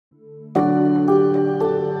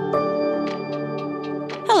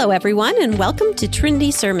Hello, everyone, and welcome to Trinity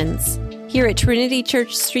Sermons. Here at Trinity Church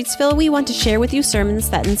Streetsville, we want to share with you sermons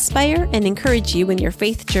that inspire and encourage you in your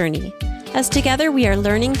faith journey. As together, we are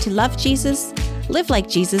learning to love Jesus, live like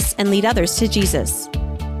Jesus, and lead others to Jesus.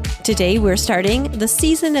 Today, we're starting the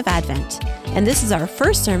season of Advent, and this is our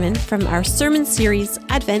first sermon from our sermon series,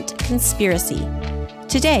 Advent Conspiracy.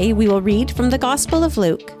 Today, we will read from the Gospel of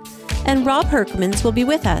Luke, and Rob Hurkmans will be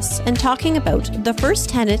with us and talking about the first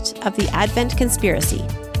tenet of the Advent Conspiracy,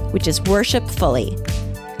 which is worship fully.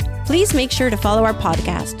 Please make sure to follow our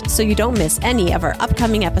podcast so you don't miss any of our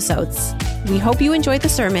upcoming episodes. We hope you enjoyed the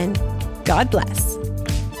sermon. God bless.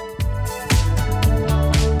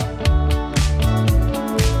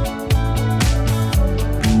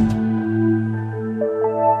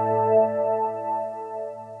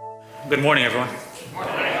 Good morning, everyone.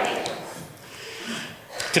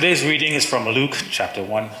 Today's reading is from Luke chapter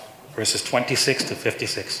 1, verses 26 to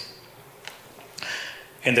 56.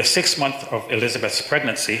 In the 6th month of Elizabeth's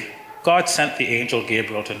pregnancy, God sent the angel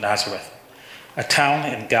Gabriel to Nazareth, a town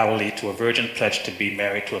in Galilee, to a virgin pledged to be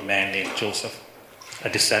married to a man named Joseph,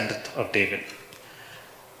 a descendant of David.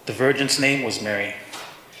 The virgin's name was Mary.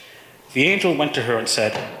 The angel went to her and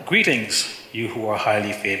said, "Greetings, you who are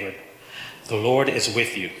highly favored. The Lord is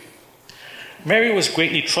with you." Mary was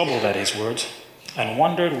greatly troubled at his words and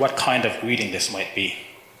wondered what kind of greeting this might be.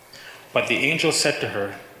 But the angel said to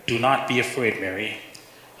her, "Do not be afraid, Mary.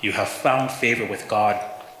 You have found favor with God.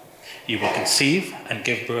 You will conceive and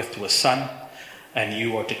give birth to a son, and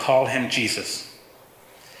you are to call him Jesus.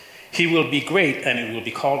 He will be great, and he will be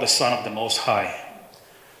called the Son of the Most High.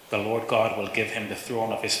 The Lord God will give him the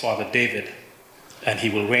throne of his father David, and he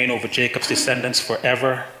will reign over Jacob's descendants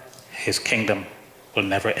forever. His kingdom will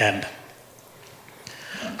never end."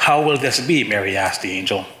 "How will this be?" Mary asked the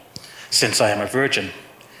angel, "since I am a virgin?"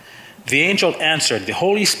 The angel answered, "The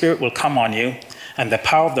Holy Spirit will come on you, and the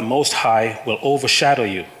power of the Most High will overshadow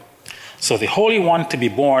you. So the Holy One to be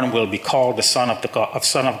born will be called the Son of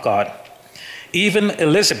God. Even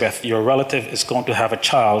Elizabeth, your relative, is going to have a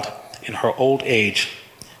child in her old age,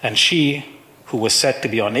 and she, who was said to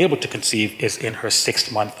be unable to conceive, is in her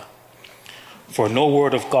 6th month. For no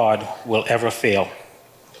word of God will ever fail."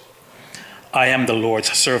 "I am the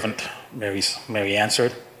Lord's servant," Mary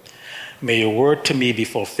answered. "May your word to me be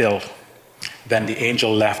fulfilled." Then the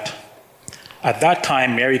angel left. At that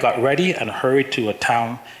time, Mary got ready and hurried to a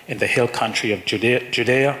town in the hill country of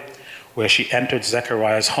Judea, where she entered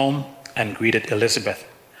Zechariah's home and greeted Elizabeth.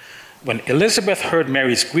 When Elizabeth heard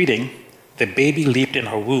Mary's greeting, the baby leaped in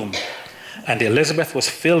her womb, and Elizabeth was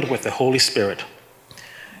filled with the Holy Spirit.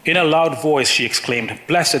 In a loud voice, she exclaimed,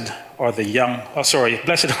 Blessed are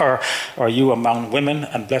you among women,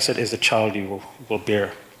 and blessed is the child you will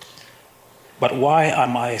bear. But why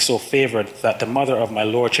am I so favored that the mother of my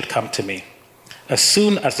Lord should come to me? As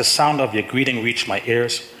soon as the sound of your greeting reached my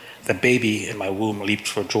ears, the baby in my womb leaped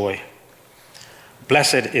for joy.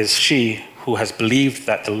 Blessed is she who has believed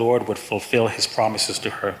that the Lord would fulfill his promises to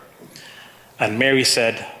her. And Mary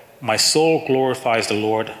said, My soul glorifies the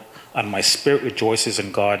Lord, and my spirit rejoices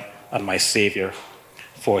in God and my Savior,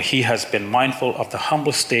 for he has been mindful of the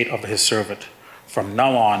humble state of his servant. From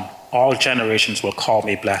now on, all generations will call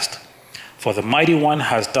me blessed. For the Mighty One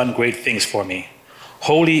has done great things for me.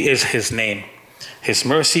 Holy is his name. His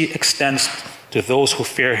mercy extends to those who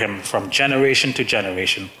fear him from generation to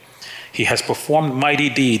generation. He has performed mighty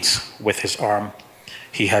deeds with his arm.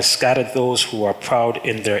 He has scattered those who are proud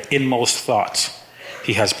in their inmost thoughts.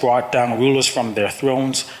 He has brought down rulers from their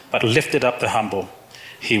thrones, but lifted up the humble.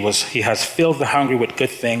 He has filled the hungry with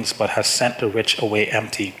good things, but has sent the rich away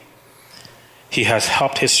empty. He has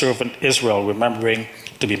helped his servant Israel, remembering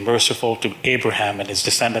to be merciful to Abraham and his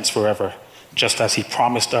descendants forever, just as he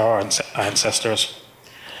promised our ancestors.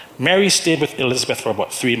 Mary stayed with Elizabeth for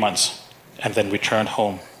about 3 months, and then returned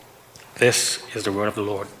home. This is the word of the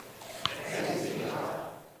Lord.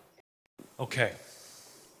 Okay.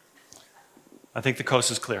 I think the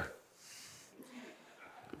coast is clear.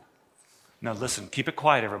 Now listen, keep it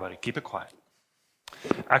quiet, everybody. Keep it quiet.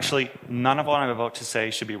 Actually, none of what I'm about to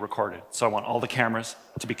say should be recorded, so I want all the cameras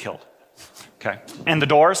to be killed. Okay? And the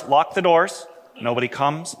doors, lock the doors. Nobody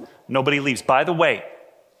comes, nobody leaves. By the way,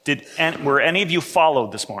 were any of you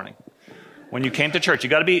followed this morning? When you came to church,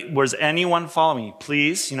 was anyone following you?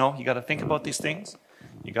 Please, you got to think about these things.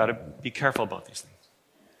 You got to be careful about these things.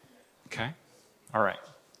 Okay? All right.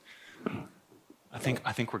 I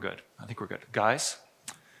think we're good. Guys,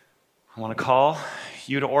 I want to call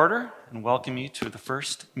you to order and welcome you to the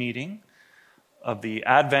first meeting of the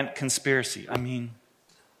Advent Conspiracy.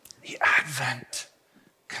 The Advent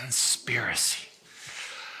Conspiracy.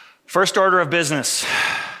 First order of business.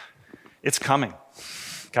 It's coming.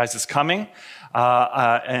 Guys, it's coming.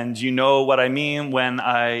 And you know what I mean when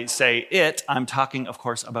I say it. I'm talking, of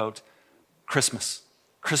course, about Christmas.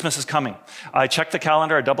 Christmas is coming. I checked the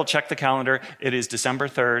calendar. I double-checked the calendar. It is December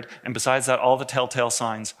 3rd. And besides that, all the telltale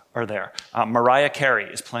signs are there. Mariah Carey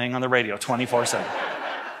is playing on the radio 24/7.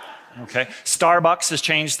 Okay? Starbucks has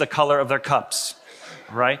changed the color of their cups.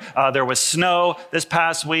 Right? There was snow this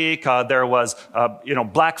past week. There was,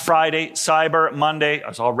 Black Friday, Cyber Monday.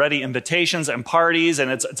 There's already invitations and parties,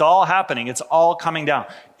 and it's all happening. It's all coming down.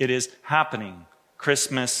 It is happening.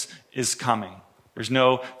 Christmas is coming. There's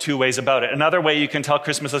no two ways about it. Another way you can tell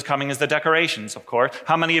Christmas is coming is the decorations, of course.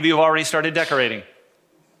 How many of you have already started decorating?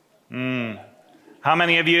 How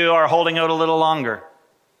many of you are holding out a little longer?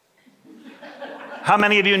 How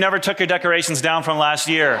many of you never took your decorations down from last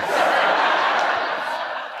year?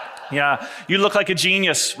 Yeah, you look like a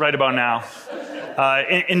genius right about now.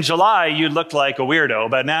 In July, you looked like a weirdo,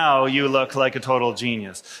 but now you look like a total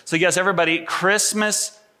genius. So yes, everybody,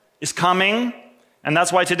 Christmas is coming, and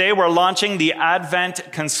that's why today we're launching the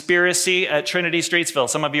Advent Conspiracy at Trinity Streetsville.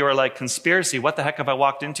 Some of you are like, conspiracy? What the heck have I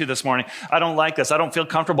walked into this morning? I don't like this. I don't feel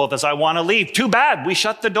comfortable with this. I want to leave. Too bad. We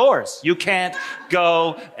shut the doors. You can't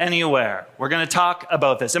go anywhere. We're going to talk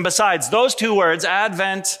about this. And besides, those two words,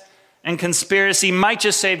 Advent and conspiracy, might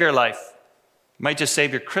just save your life, might just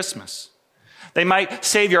save your Christmas. They might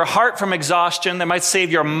save your heart from exhaustion. They might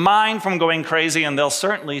save your mind from going crazy, and they'll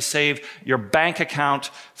certainly save your bank account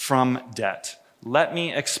from debt. Let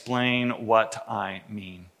me explain what I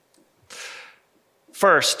mean.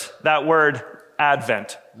 First, that word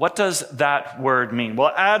Advent. What does that word mean?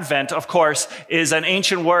 Well, Advent, of course, is an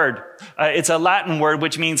ancient word. It's a Latin word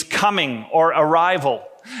which means coming or arrival.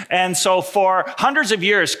 And so for hundreds of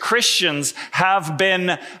years, Christians have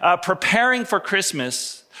been preparing for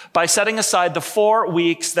Christmas by setting aside the 4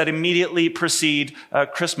 weeks that immediately precede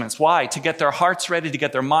Christmas. Why? To get their hearts ready, to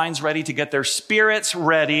get their minds ready, to get their spirits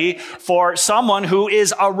ready for someone who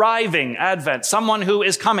is arriving, Advent, someone who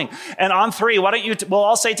is coming. And on 3, why don't we'll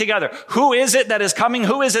all say together, who is it that is coming?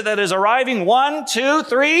 Who is it that is arriving? 1, 2,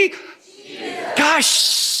 3. Jesus.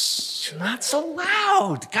 Gosh, not so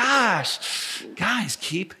loud. Gosh, guys,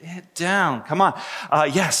 keep it down. Come on.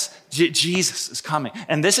 Yes. Jesus is coming.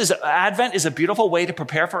 And Advent is a beautiful way to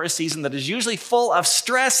prepare for a season that is usually full of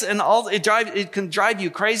stress and it can drive you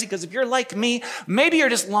crazy, because if you're like me, maybe you're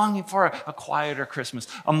just longing for a quieter Christmas,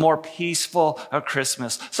 a more peaceful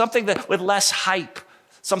Christmas, something that with less hype,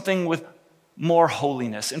 something with more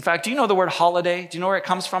holiness. In fact, do you know the word holiday? Do you know where it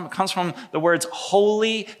comes from? It comes from the words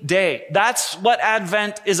holy day. That's what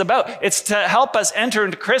Advent is about. It's to help us enter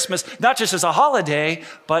into Christmas, not just as a holiday,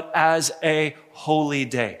 but as a holy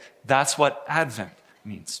day. That's what Advent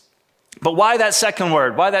means. But why that second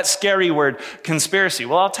word? Why that scary word, conspiracy?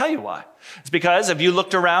 Well, I'll tell you why. It's because if you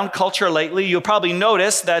looked around culture lately, you'll probably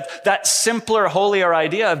notice that simpler, holier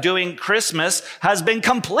idea of doing Christmas has been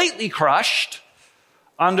completely crushed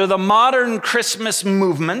under the modern Christmas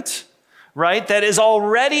movement, right? That is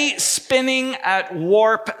already spinning at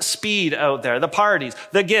warp speed out there. The parties,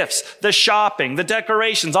 the gifts, the shopping, the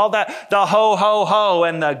decorations, all that, the ho, ho, ho,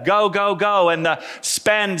 and the go, go, go, and the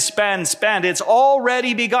spend, spend, spend. It's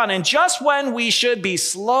already begun. And just when we should be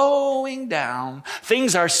slowing down,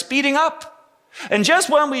 things are speeding up. And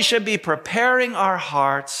just when we should be preparing our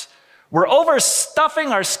hearts, we're overstuffing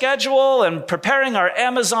our schedule and preparing our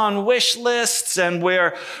Amazon wish lists, and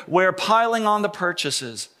we're piling on the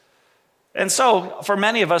purchases. And so for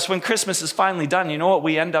many of us, when Christmas is finally done, you know what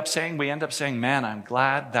we end up saying? We end up saying, man, I'm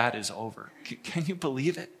glad that is over. Can you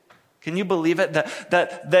believe it? Can you believe it?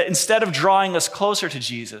 That instead of drawing us closer to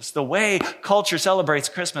Jesus, the way culture celebrates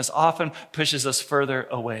Christmas often pushes us further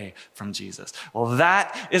away from Jesus. Well,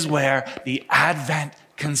 that is where the Advent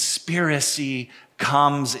conspiracy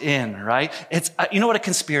comes in, right? You know what a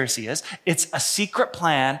conspiracy is? It's a secret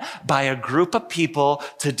plan by a group of people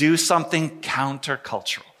to do something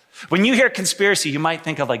countercultural. When you hear conspiracy, you might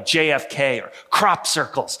think of like JFK or crop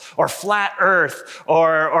circles or flat earth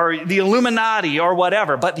or the Illuminati or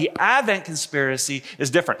whatever. But the Advent conspiracy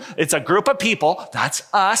is different. It's a group of people, that's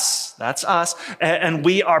us, and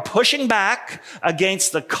we are pushing back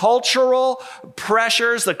against the cultural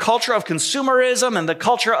pressures, the culture of consumerism and the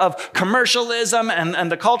culture of commercialism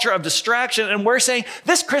and the culture of distraction. And we're saying,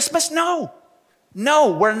 this Christmas, no,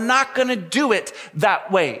 we're not going to do it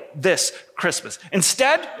that way this Christmas.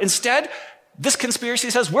 Instead, this conspiracy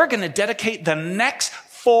says we're going to dedicate the next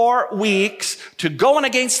 4 weeks to going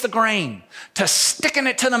against the grain, to sticking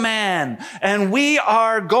it to the man. And we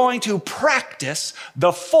are going to practice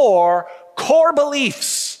the 4 core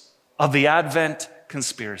beliefs of the Advent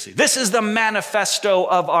conspiracy. This is the manifesto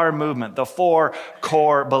of our movement, the 4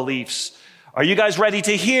 core beliefs Are you guys ready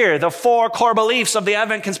to hear the 4 core beliefs of the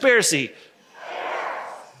Advent conspiracy?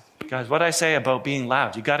 Guys, what I say about being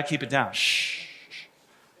loud, you got to keep it down. Shh.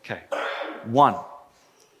 Okay. 1,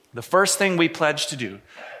 the first thing we pledge to do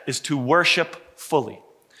is to worship fully,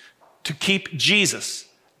 to keep Jesus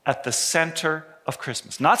at the center of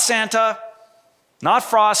Christmas. Not Santa, not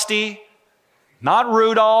Frosty, not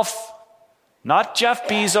Rudolph, not Jeff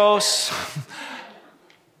Bezos.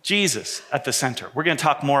 Jesus at the center. We're going to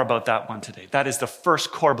talk more about that one today. That is the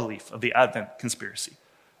first core belief of the Advent conspiracy,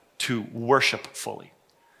 to worship fully.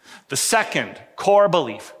 The second core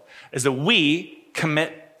belief is that we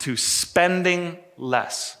commit to spending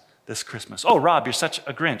less this Christmas. Oh, Rob, you're such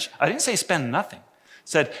a Grinch. I didn't say spend nothing. I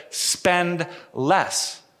said spend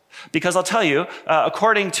less. Because I'll tell you,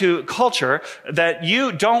 according to culture, that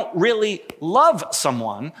you don't really love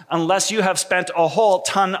someone unless you have spent a whole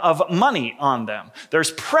ton of money on them.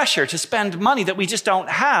 There's pressure to spend money that we just don't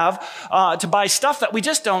have, to buy stuff that we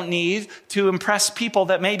just don't need, to impress people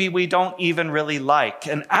that maybe we don't even really like.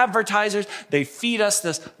 And advertisers, they feed us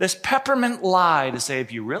this peppermint lie to say,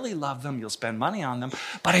 if you really love them, you'll spend money on them.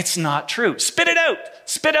 But it's not true. Spit it out.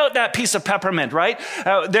 Spit out that piece of peppermint, right?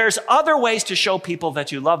 There's other ways to show people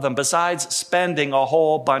that you love them besides spending a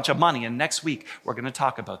whole bunch of money. And next week, we're going to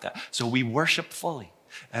talk about that. So we worship fully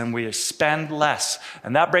and we spend less.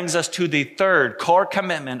 And that brings us to the third core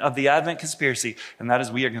commitment of the Advent conspiracy, and that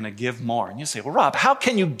is we are going to give more. And you say, well, Rob, how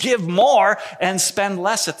can you give more and spend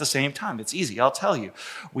less at the same time? It's easy. I'll tell you.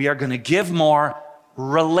 We are going to give more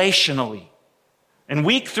relationally. In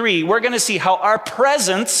week 3, we're going to see how our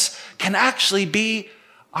presence can actually be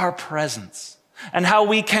our presence, and how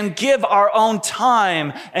we can give our own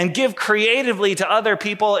time and give creatively to other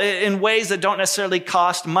people in ways that don't necessarily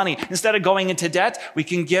cost money. Instead of going into debt, we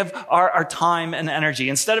can give our time and energy.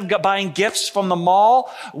 Instead of buying gifts from the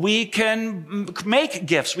mall, we can make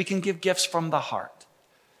gifts. We can give gifts from the heart.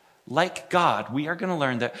 Like God, we are going to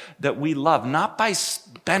learn that we love not by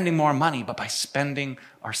spending more money, but by spending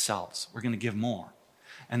ourselves. We're going to give more.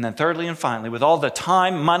 And then thirdly and finally, with all the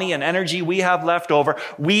time, money, and energy we have left over,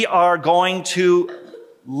 we are going to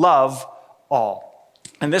love all.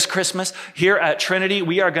 And this Christmas, here at Trinity,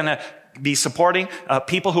 we are going to be supporting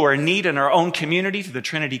people who are in need in our own community through the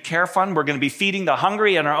Trinity Care Fund. We're going to be feeding the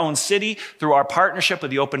hungry in our own city through our partnership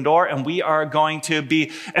with the Open Door. And we are going to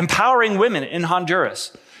be empowering women in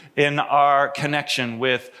Honduras in our connection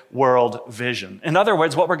with World Vision. In other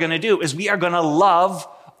words, what we're going to do is we are going to love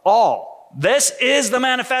all. This is the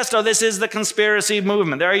manifesto. This is the conspiracy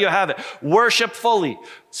movement. There you have it. Worship fully.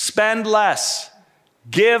 Spend less.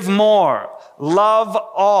 Give more. Love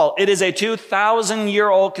all. It is a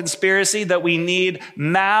 2,000-year-old conspiracy that we need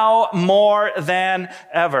now more than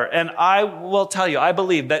ever. And I will tell you, I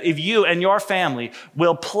believe that if you and your family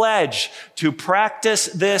will pledge to practice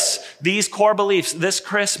these core beliefs this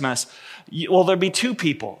Christmas, well, there'll be 2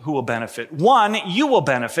 people who will benefit. One, you will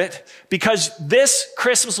benefit because this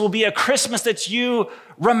Christmas will be a Christmas that you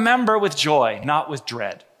remember with joy, not with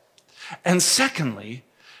dread. And secondly,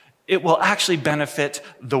 it will actually benefit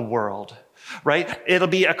the world, right? It'll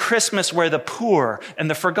be a Christmas where the poor and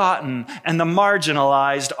the forgotten and the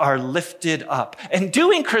marginalized are lifted up. And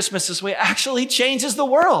doing Christmas this way actually changes the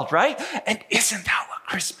world, right? And isn't that what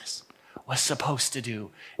Christmas was supposed to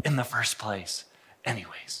do in the first place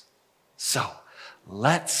anyways? So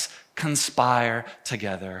let's conspire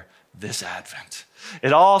together this Advent.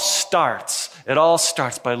 It all starts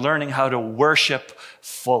by learning how to worship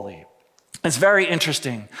fully. It's very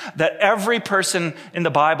interesting that every person in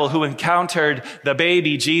the Bible who encountered the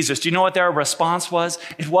baby Jesus, do you know what their response was?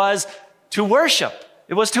 It was to worship.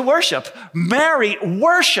 It was to worship. Mary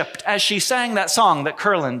worshiped as she sang that song that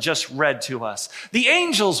Curlin just read to us. The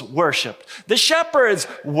angels worshiped. The shepherds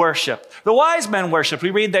worshiped. The wise men worshiped. We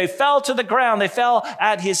read they fell to the ground. They fell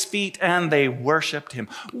at his feet and they worshiped him.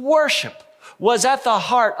 Worship was at the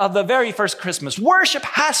heart of the very first Christmas. Worship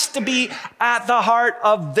has to be at the heart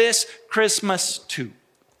of this Christmas too.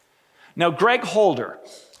 Now, Greg Holder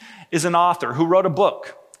is an author who wrote a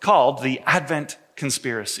book called The Advent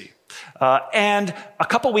Conspiracy. And a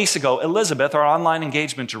couple weeks ago, Elizabeth, our online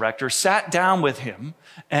engagement director, sat down with him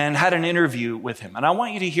and had an interview with him. And I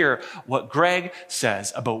want you to hear what Greg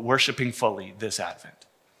says about worshiping fully this Advent.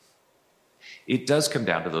 It does come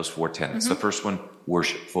down to those 4 tenets. The first one,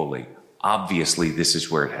 worship fully. Obviously, this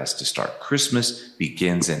is where it has to start. Christmas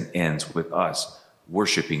begins and ends with us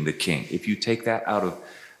worshiping the King. If you take that out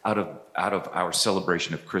of our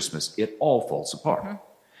celebration of Christmas, it all falls apart.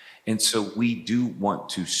 And so we do want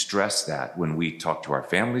to stress that when we talk to our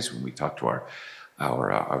families, when we talk to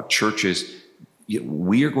our churches,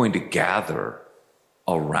 we are going to gather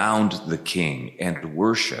around the King and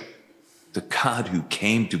worship the God who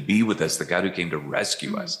came to be with us, the God who came to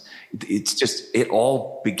rescue us. It's just, it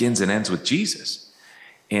all begins and ends with Jesus.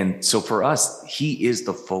 And so for us, he is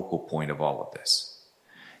the focal point of all of this.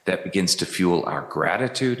 That begins to fuel our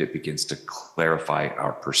gratitude. It begins to clarify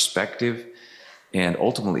our perspective. And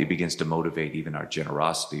ultimately, it begins to motivate even our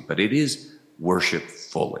generosity. But it is worship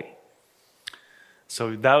fully.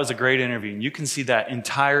 So that was a great interview. And you can see that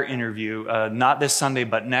entire interview, not this Sunday,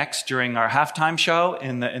 but next during our halftime show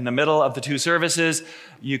in the middle of the two services.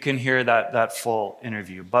 You can hear that full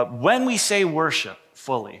interview. But when we say worship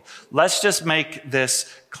fully, let's just make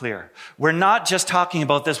this clear. We're not just talking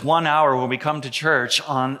about this 1 hour when we come to church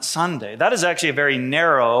on Sunday. That is actually a very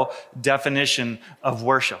narrow definition of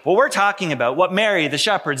worship. What we're talking about, what Mary, the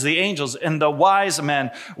shepherds, the angels, and the wise men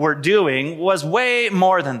were doing was way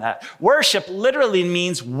more than that. Worship literally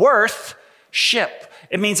means worth-ship.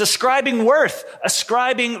 It means ascribing worth,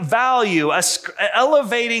 ascribing value,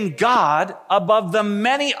 elevating God above the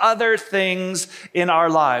many other things in our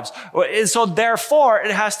lives. And so therefore,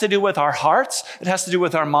 it has to do with our hearts, it has to do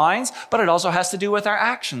with our minds, but it also has to do with our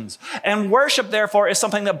actions. And worship, therefore, is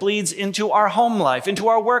something that bleeds into our home life, into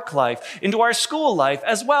our work life, into our school life,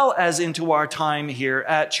 as well as into our time here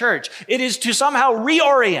at church. It is to somehow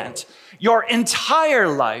reorient your entire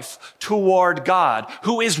life toward God,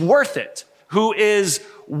 who is worth it, who is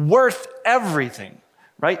worth everything,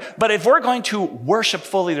 right? But if we're going to worship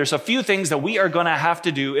fully, there's a few things that we are going to have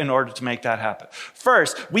to do in order to make that happen.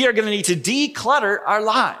 First, we are going to need to declutter our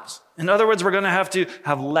lives. In other words, we're going to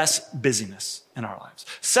have less busyness in our lives.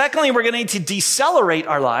 Secondly, we're going to need to decelerate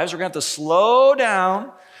our lives. We're going to have to slow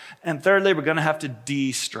down. And thirdly, we're going to have to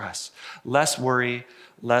de-stress. Less worry,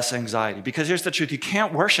 less anxiety. Because here's the truth. You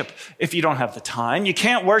can't worship if you don't have the time. You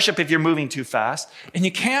can't worship if you're moving too fast. And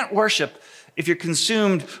you can't worship if you're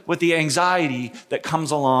consumed with the anxiety that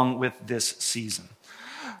comes along with this season.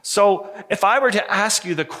 So if I were to ask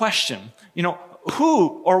you the question,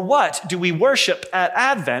 who or what do we worship at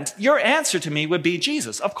Advent? Your answer to me would be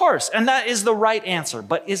Jesus, of course. And that is the right answer.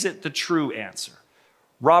 But is it the true answer?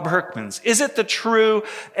 Rob Hurkmans, is it the true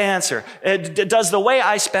answer? Does the way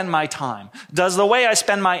I spend my time, does the way I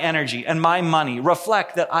spend my energy and my money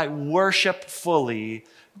reflect that I worship fully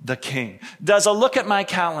the King? Does a look at my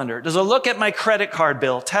calendar, does a look at my credit card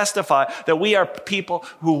bill testify that we are people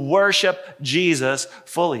who worship Jesus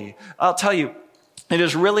fully? I'll tell you, it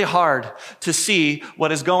is really hard to see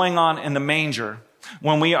what is going on in the manger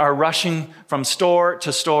when we are rushing from store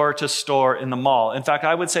to store to store in the mall. In fact,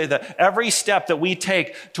 I would say that every step that we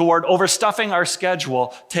take toward overstuffing our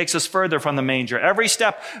schedule takes us further from the manger. Every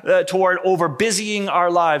step toward over-busying our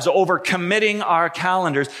lives, over-committing our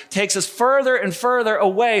calendars, takes us further and further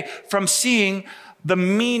away from seeing the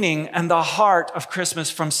meaning and the heart of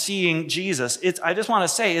Christmas, from seeing Jesus. I just want to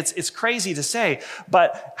say, it's crazy to say,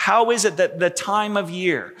 but how is it that the time of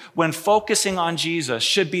year when focusing on Jesus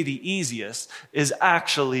should be the easiest is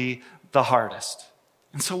actually the hardest?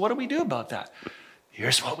 And so what do we do about that?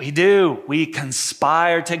 Here's what we do. We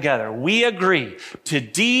conspire together. We agree to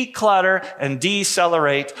declutter and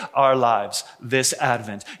decelerate our lives this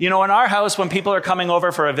Advent. In our house, when people are coming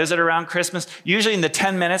over for a visit around Christmas, usually in the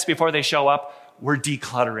 10 minutes before they show up, we're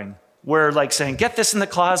decluttering. We're like saying, get this in the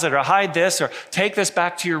closet, or hide this, or take this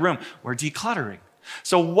back to your room. We're decluttering.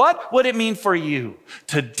 So what would it mean for you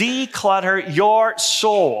to declutter your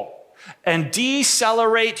soul and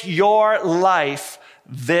decelerate your life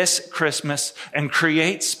this Christmas and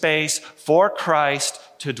create space for Christ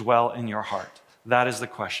to dwell in your heart? That is the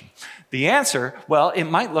question. The answer, well, it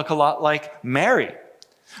might look a lot like Mary.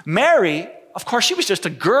 Mary, of course, she was just a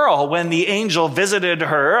girl when the angel visited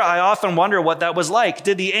her. I often wonder what that was like.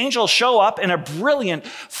 Did the angel show up in a brilliant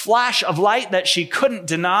flash of light that she couldn't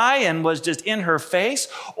deny and was just in her face?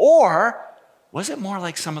 Or was it more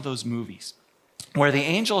like some of those movies where the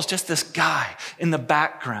angel is just this guy in the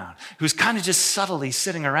background who's kind of just subtly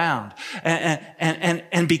sitting around?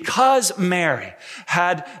 And because Mary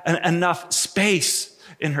had enough space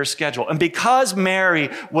in her schedule, and because Mary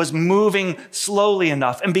was moving slowly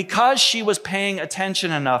enough, and because she was paying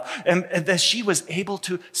attention enough, and that she was able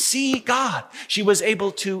to see God, she was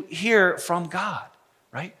able to hear from God,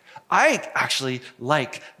 right? I actually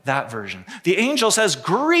like that version. The angel says,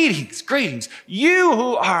 greetings, greetings, you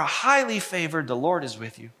who are highly favored, the Lord is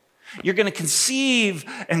with you. You're going to conceive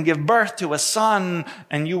and give birth to a son,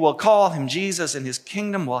 and you will call him Jesus, and his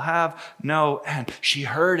kingdom will have no end. She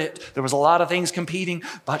heard it. There was a lot of things competing,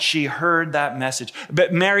 but she heard that message.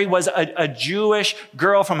 But Mary was a Jewish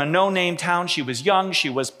girl from a no-name town. She was young. She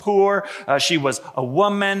was poor. She was a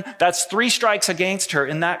woman. That's 3 strikes against her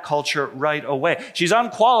in that culture right away. She's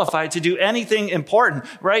unqualified to do anything important,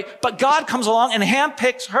 right? But God comes along and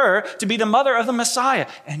handpicks her to be the mother of the Messiah,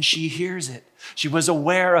 and she hears it. She was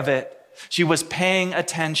aware of it. She was paying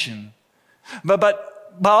attention. But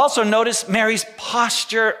also notice Mary's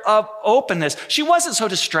posture of openness. She wasn't so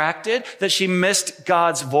distracted that she missed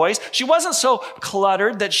God's voice. She wasn't so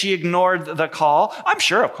cluttered that she ignored the call. I'm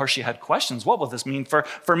sure, of course, she had questions. What will this mean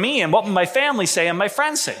for me? And what will my family say and my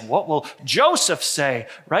friends say? What will Joseph say?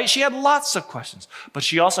 Right? She had lots of questions. But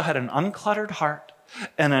she also had an uncluttered heart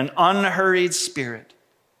and an unhurried spirit.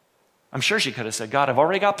 I'm sure she could have said, God, I've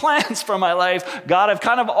already got plans for my life. God, I've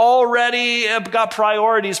kind of already got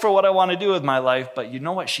priorities for what I want to do with my life. But you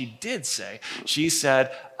know what she did say? She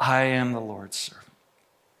said, I am the Lord's servant.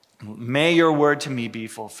 May your word to me be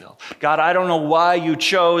fulfilled. God, I don't know why you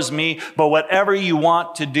chose me, but whatever you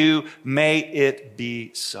want to do, may it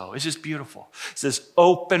be so. It's just beautiful. It's this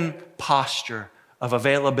open posture of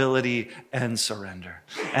availability and surrender.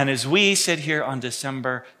 And as we sit here on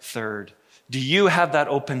December 3rd, do you have that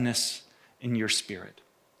openness in your spirit?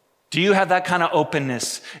 Do you have that kind of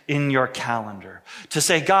openness in your calendar to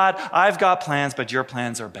say, God, I've got plans, but your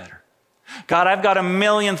plans are better. God, I've got a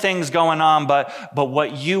million things going on, but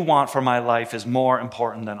what you want for my life is more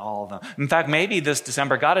important than all of them. In fact, maybe this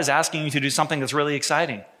December, God is asking you to do something that's really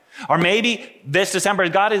exciting. Or maybe this December,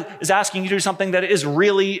 God is asking you to do something that is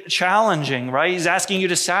really challenging, right? He's asking you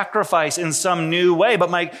to sacrifice in some new way. But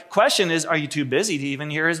my question is, are you too busy to even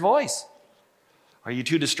hear his voice? Are you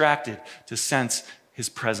too distracted to sense his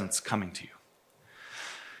presence coming to you?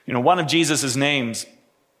 You know, one of Jesus' names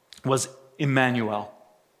was Emmanuel,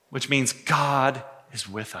 which means God is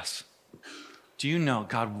with us. Do you know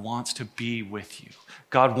God wants to be with you?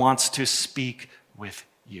 God wants to speak with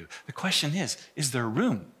you. The question is there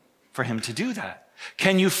room for him to do that?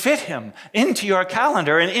 Can you fit him into your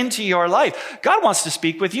calendar and into your life? God wants to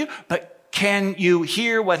speak with you, but can you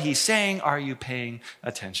hear what he's saying? Are you paying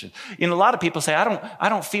attention? You know, a lot of people say, I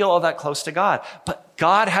don't feel all that close to God, but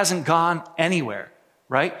God hasn't gone anywhere,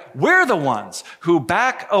 right? We're the ones who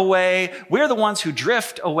back away. We're the ones who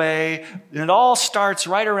drift away. And it all starts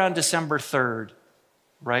right around December 3rd,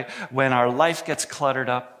 right? When our life gets cluttered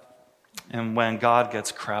up and when God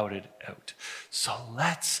gets crowded out. So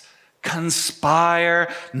let's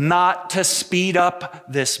conspire not to speed up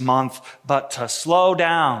this month, but to slow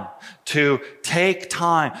down, to take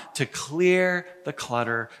time to clear the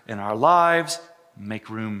clutter in our lives, make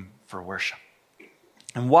room for worship.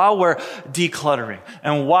 And while we're decluttering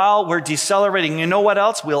and while we're decelerating, you know what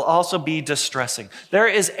else? We'll also be distressing. There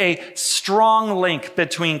is a strong link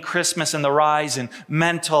between Christmas and the rise in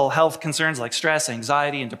mental health concerns like stress,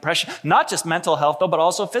 anxiety, and depression. Not just mental health, though, but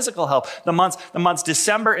also physical health. The months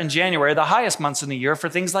December and January are the highest months in the year for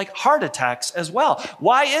things like heart attacks as well.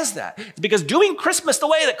 Why is that? It's because doing Christmas the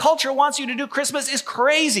way that culture wants you to do Christmas is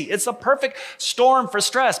crazy. It's the perfect storm for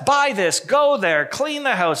stress. Buy this, go there, clean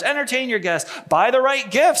the house, entertain your guests, buy the right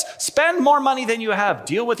gifts, spend more money than you have,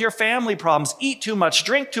 deal with your family problems, eat too much,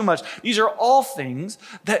 drink too much. These are all things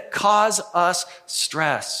that cause us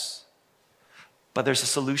stress. But there's a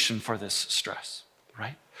solution for this stress,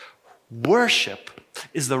 right? Worship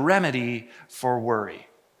is the remedy for worry.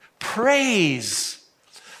 Praise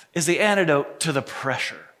is the antidote to the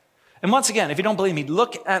pressure. And once again, if you don't believe me,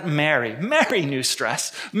 look at Mary. Mary knew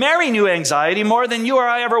stress. Mary knew anxiety more than you or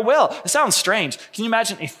I ever will. It sounds strange. Can you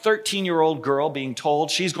imagine a 13-year-old girl being told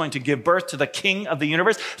she's going to give birth to the king of the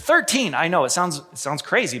universe? 13, I know, it sounds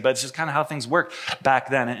crazy, but it's just kind of how things worked back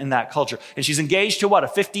then in that culture. And she's engaged to what, a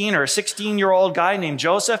 15 or a 16-year-old guy named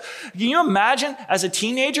Joseph? Can you imagine as a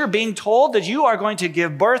teenager being told that you are going to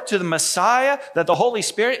give birth to the Messiah, that the Holy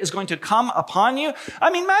Spirit is going to come upon you? I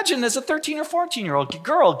mean, imagine as a 13 or 14-year-old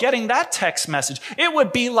girl getting that text message. It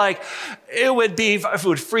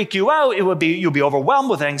would freak you out. You'd be overwhelmed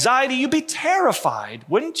with anxiety. You'd be terrified,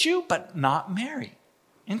 wouldn't you? But not Mary.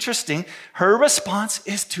 Interesting. Her response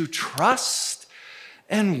is to trust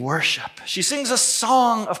and worship. She sings a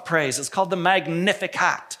song of praise. It's called the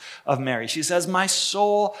Magnificat of Mary. She says, my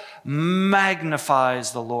soul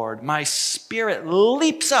magnifies the Lord. My spirit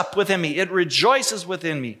leaps up within me. It rejoices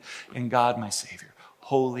within me in God, my Savior.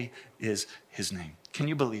 Holy is his name. Can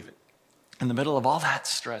you believe it? In the middle of all that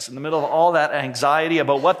stress, in the middle of all that anxiety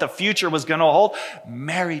about what the future was going to hold,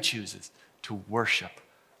 Mary chooses to worship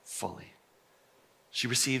fully. She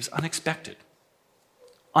receives unexpected,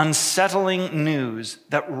 unsettling news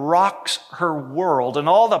that rocks her world and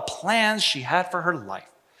all the plans she had for her life.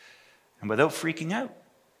 And without freaking out,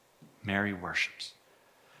 Mary worships.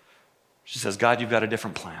 She says, God, you've got a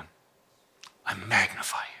different plan. I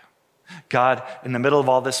magnify you. God, in the middle of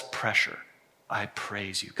all this pressure, I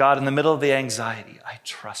praise you. God, in the middle of the anxiety, I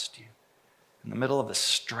trust you. In the middle of the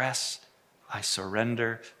stress, I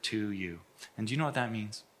surrender to you. And do you know what that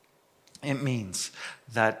means? It means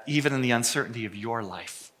that even in the uncertainty of your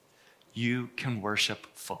life, you can worship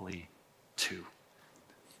fully too.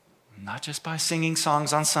 Not just by singing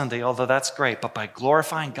songs on Sunday, although that's great, but by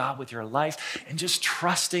glorifying God with your life and just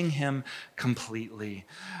trusting him completely.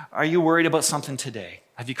 Are you worried about something today?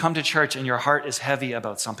 Have you come to church and your heart is heavy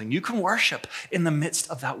about something? You can worship in the midst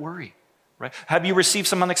of that worry, right? Have you received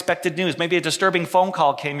some unexpected news? Maybe a disturbing phone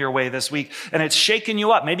call came your way this week and it's shaken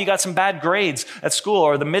you up. Maybe you got some bad grades at school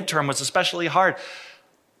or the midterm was especially hard.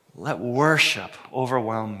 Let worship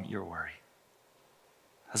overwhelm your worry.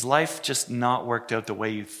 Has life just not worked out the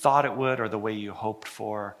way you thought it would or the way you hoped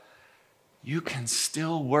for? You can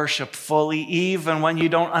still worship fully even when you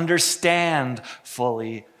don't understand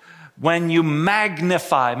fully. When you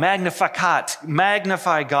magnify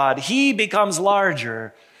God, he becomes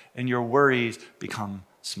larger and your worries become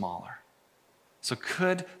smaller. So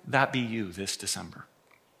could that be you this December?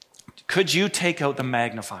 Could you take out the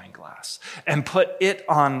magnifying glass and put it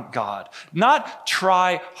on God? Not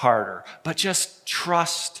try harder, but just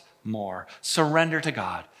trust more. Surrender to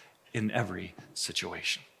God in every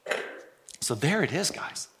situation. So there it is,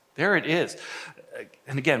 guys. There it is.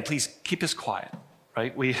 And again, please keep this quiet,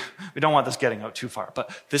 right? We don't want this getting out too far,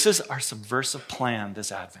 but this is our subversive plan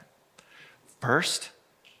this Advent. First,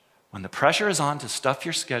 when the pressure is on to stuff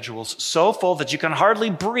your schedules so full that you can hardly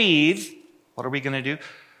breathe, what are we going to do?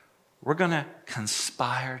 We're going to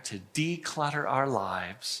conspire to declutter our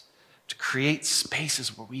lives, to create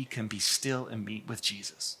spaces where we can be still and meet with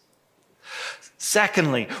Jesus.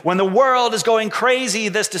 Secondly, when the world is going crazy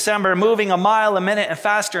this December, moving a mile a minute and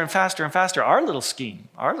faster and faster and faster, our little scheme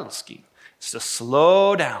is to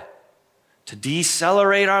slow down, to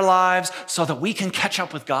decelerate our lives so that we can catch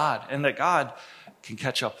up with God and that God can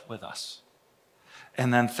catch up with us.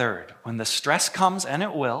 And then third, when the stress comes, and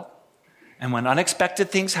it will, and when unexpected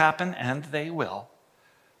things happen, and they will,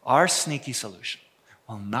 our sneaky solution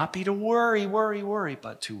will not be to worry,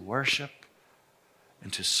 but to worship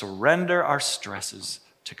and to surrender our stresses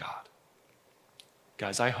to God.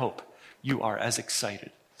 Guys, I hope you are as excited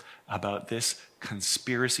about this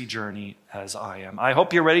conspiracy journey as I am. I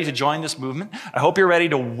hope you're ready to join this movement. I hope you're ready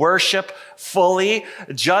to worship fully,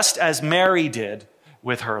 just as Mary did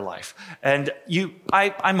with her life. And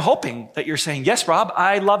I'm hoping that you're saying, yes, Rob,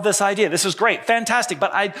 I love this idea. This is great, fantastic,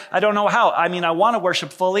 but I don't know how. I mean, I want to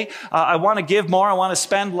worship fully. I want to give more. I want to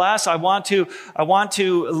spend less. I want to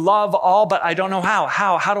love all, but I don't know how.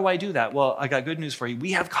 How do I do that? Well, I got good news for you.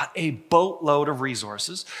 We have got a boatload of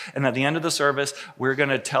resources. And at the end of the service, we're going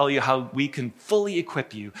to tell you how we can fully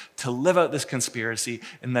equip you to live out this conspiracy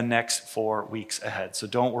in the next 4 weeks ahead. So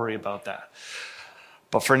don't worry about that.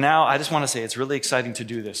 But for now, I just want to say it's really exciting to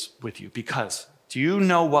do this with you because do you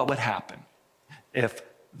know what would happen if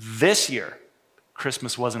this year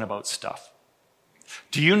Christmas wasn't about stuff?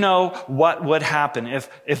 Do you know what would happen if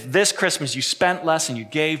this Christmas you spent less and you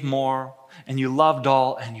gave more and you loved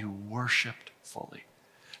all and you worshiped fully?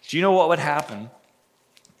 Do you know what would happen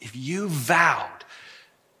if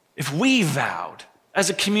we vowed as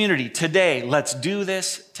a community today, let's do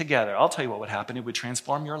this together? I'll tell you what would happen. It would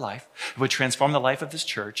transform your life. It would transform the life of this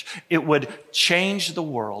church. It would change the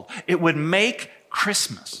world. It would make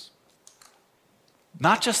Christmas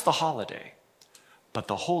not just the holiday, but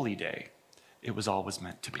the holy day it was always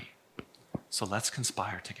meant to be. So let's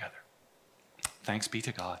conspire together. Thanks be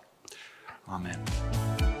to God. Amen.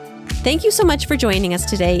 Thank you so much for joining us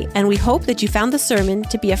today, and we hope that you found the sermon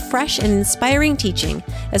to be a fresh and inspiring teaching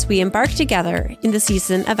as we embark together in the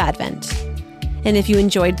season of Advent. And if you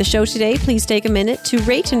enjoyed the show today, please take a minute to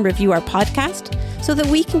rate and review our podcast so that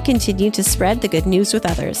we can continue to spread the good news with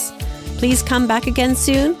others. Please come back again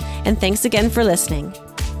soon, and thanks again for listening.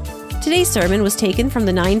 Today's sermon was taken from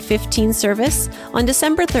the 9:15 service on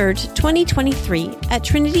December 3rd, 2023 at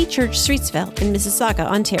Trinity Church, Streetsville in Mississauga,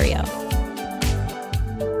 Ontario.